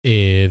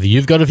If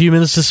you've got a few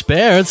minutes to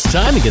spare, it's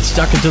time to get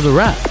stuck into the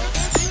wrap.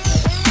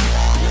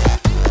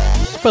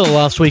 For the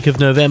last week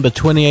of November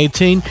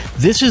 2018,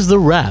 this is The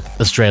Wrap,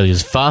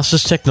 Australia's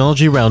fastest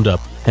technology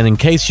roundup. And in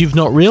case you've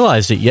not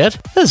realised it yet,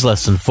 there's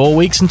less than 4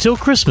 weeks until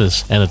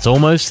Christmas, and it's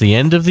almost the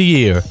end of the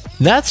year.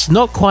 That's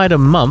not quite a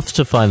month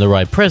to find the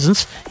right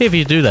presents, if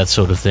you do that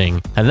sort of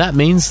thing. And that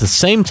means the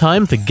same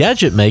time for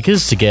gadget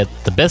makers to get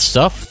the best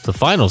stuff, the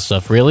final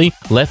stuff really,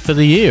 left for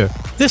the year.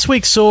 This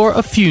week saw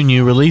a few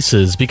new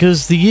releases,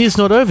 because the year's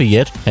not over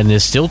yet, and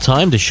there's still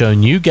time to show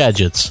new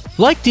gadgets.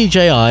 Like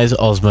DJI's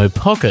Osmo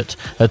Pocket,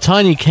 a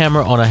tiny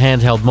camera on a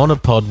handheld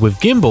monopod with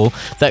gimbal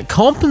that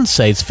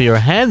compensates for your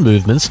hand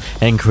movements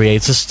and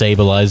creates a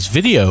stabilized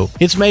video.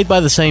 It's made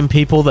by the same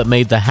people that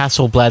made the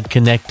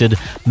Hasselblad-connected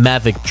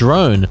Mavic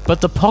drone,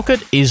 but the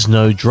Pocket is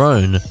no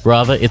drone.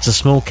 Rather, it's a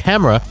small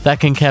camera that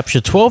can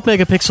capture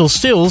 12-megapixel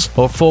stills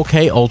or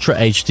 4K Ultra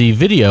HD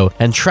video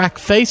and track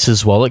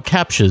faces while it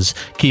captures,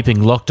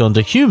 keeping locked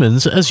onto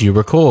humans as you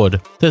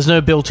record. There's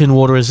no built-in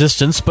water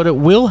resistance, but it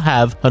will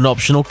have an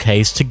optional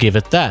case to give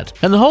it that.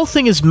 And the whole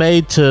thing is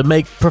made to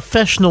make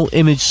professional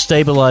image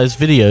stabilized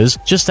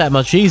videos just that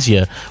much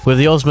easier, with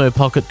the Osmo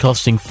Pocket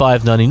costing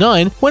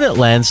 $5.99 when it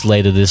lands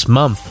later this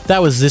month.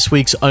 That was this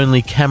week's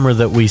only camera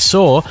that we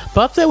saw,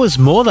 but there was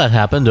more that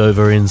happened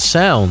over in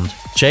sound.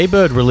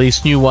 Jaybird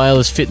released new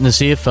wireless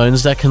fitness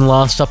earphones that can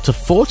last up to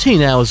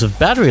 14 hours of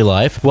battery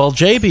life, while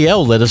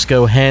JBL let us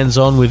go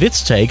hands-on with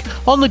its take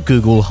on the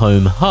Google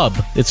Home Hub.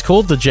 It's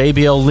called the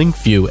JBL Link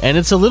View, and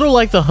it's a little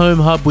like the Home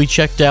Hub we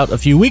checked out a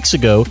few weeks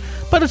ago,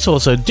 but it's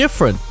also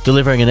different,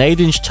 delivering an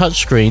 8-inch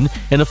touchscreen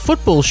in a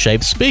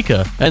football-shaped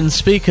speaker, and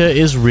speaker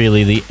is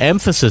really the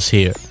emphasis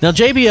here. Now,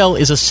 JBL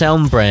is a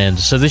sound brand,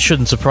 so this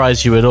shouldn't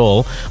surprise you at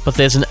all, but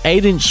there's an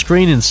 8-inch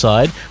screen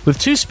inside with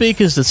 2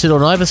 speakers that sit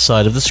on either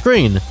side of the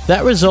screen.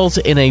 That results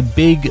in a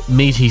big,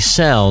 meaty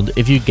sound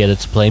if you get it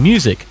to play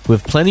music,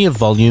 with plenty of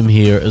volume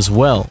here as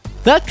well.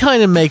 That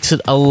kind of makes it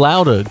a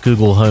louder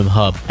Google Home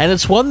Hub, and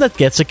it's one that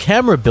gets a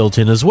camera built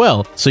in as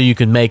well, so you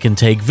can make and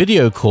take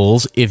video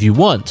calls if you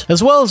want,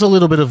 as well as a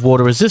little bit of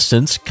water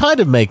resistance, kind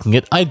of making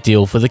it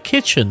ideal for the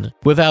kitchen.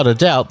 Without a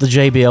doubt, the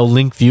JBL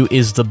Link View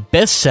is the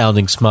best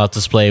sounding smart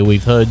display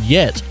we've heard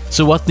yet.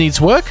 So what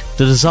needs work?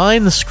 The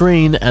design, the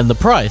screen, and the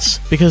price.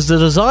 Because the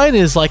design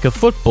is like a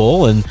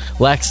football and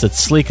lacks that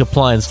sleek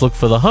appliance look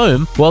for the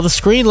home, while the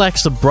screen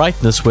lacks the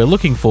brightness we're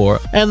looking for,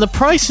 and the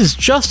price is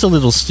just a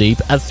little steep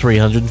at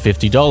 $350.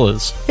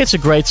 It's a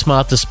great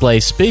smart display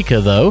speaker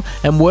though,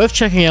 and worth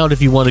checking out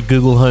if you want a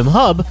Google Home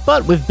Hub,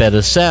 but with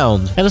better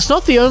sound. And it's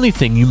not the only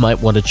thing you might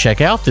want to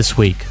check out this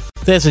week.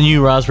 There's a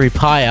new Raspberry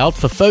Pi out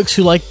for folks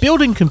who like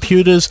building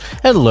computers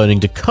and learning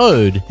to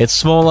code. It's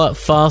smaller,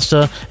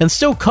 faster, and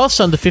still costs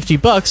under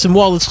 $50, and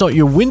while it's not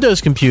your Windows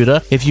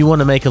computer, if you want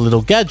to make a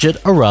little gadget,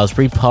 a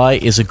Raspberry Pi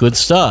is a good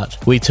start.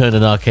 We turned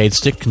an arcade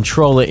stick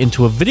controller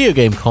into a video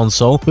game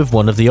console with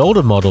one of the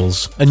older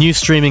models. A new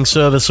streaming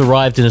service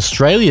arrived in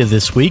Australia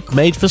this week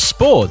made for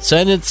sports,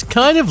 and it's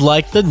kind of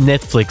like the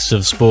Netflix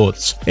of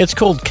sports. It's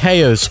called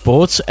KO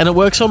Sports, and it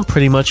works on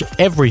pretty much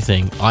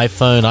everything: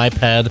 iPhone,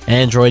 iPad,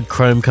 Android,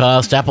 Chromecast,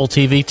 Apple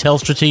TV,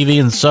 Telstra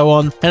TV, and so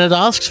on, and it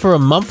asks for a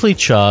monthly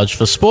charge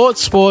for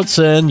sports,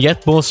 and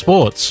yet more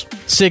sports.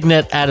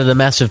 Signet added a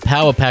massive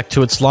power pack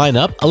to its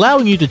lineup,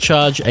 allowing you to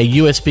charge a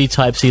USB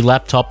Type-C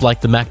laptop like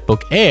the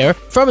MacBook Air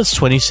from its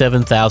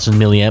 27,000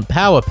 mAh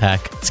power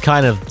pack. It's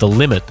kind of the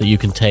limit that you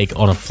can take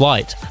on a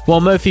flight.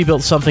 While Mophie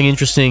built something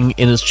interesting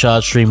in its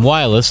ChargeStream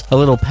Wireless, a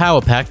little power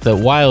pack that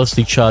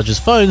wirelessly charges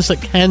phones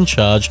that can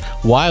charge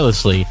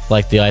wirelessly,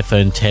 like the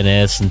iPhone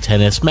XS and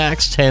XS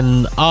Max,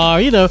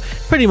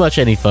 10R, pretty much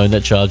any phone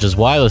that charges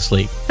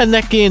wirelessly. And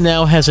Netgear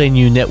now has a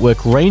new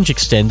network range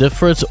extender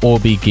for its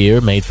Orbi gear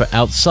made for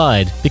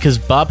outside, because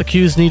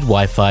barbecues need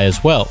Wi-Fi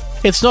as well.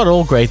 It's not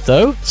all great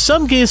though.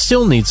 Some gear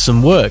still needs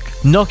some work.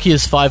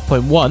 Nokia's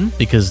 5.1,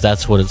 because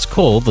that's what it's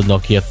called, the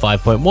Nokia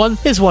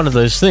 5.1, is one of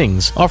those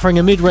things, offering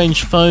a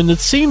mid-range phone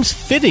that seems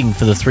fitting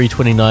for the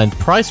 $329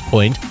 price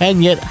point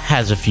and yet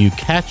has a few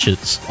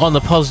catches. On the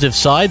positive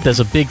side,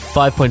 there's a big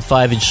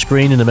 5.5-inch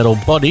screen in a metal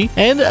body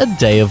and a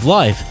day of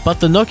life,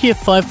 but the Nokia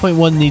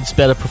 5.1 needs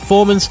better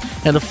performance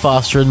and a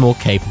faster and more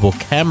capable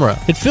camera.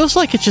 It feels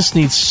like it just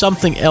needs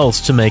something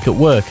else to make it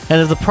work, and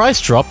if the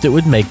price dropped, it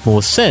would make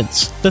more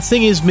sense. The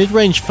thing is,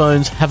 mid-range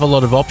phones have a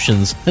lot of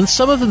options, and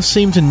some of them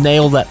seem to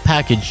nail that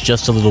package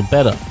just a little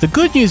better. The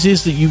good news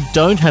is that you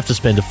don't have to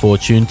spend a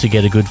fortune to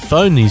get a good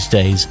phone these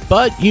days,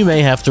 but you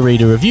may have to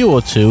read a review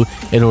or two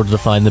in order to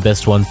find the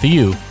best one for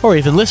you, or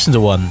even listen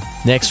to one.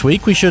 Next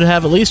week we should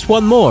have at least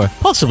one more,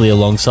 possibly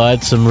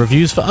alongside some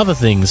reviews for other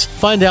things.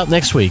 Find out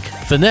next week.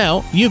 For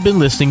now, you've been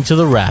listening to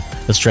The Wrap,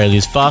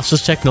 Australia's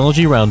fastest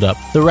technology roundup.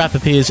 The Wrap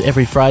appears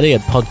every Friday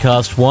at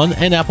Podcast One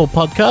and Apple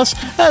Podcasts,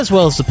 as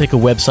well as the Picker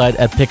website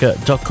at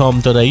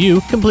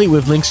picker.com.au, complete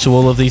with links to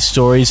all of these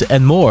stories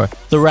and more.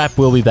 The Wrap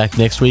will be back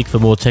next week for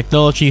more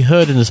technology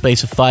heard in the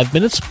space of 5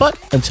 minutes, but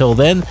until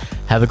then,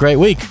 have a great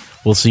week.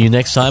 We'll see you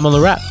next time on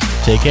The Wrap.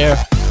 Take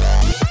care.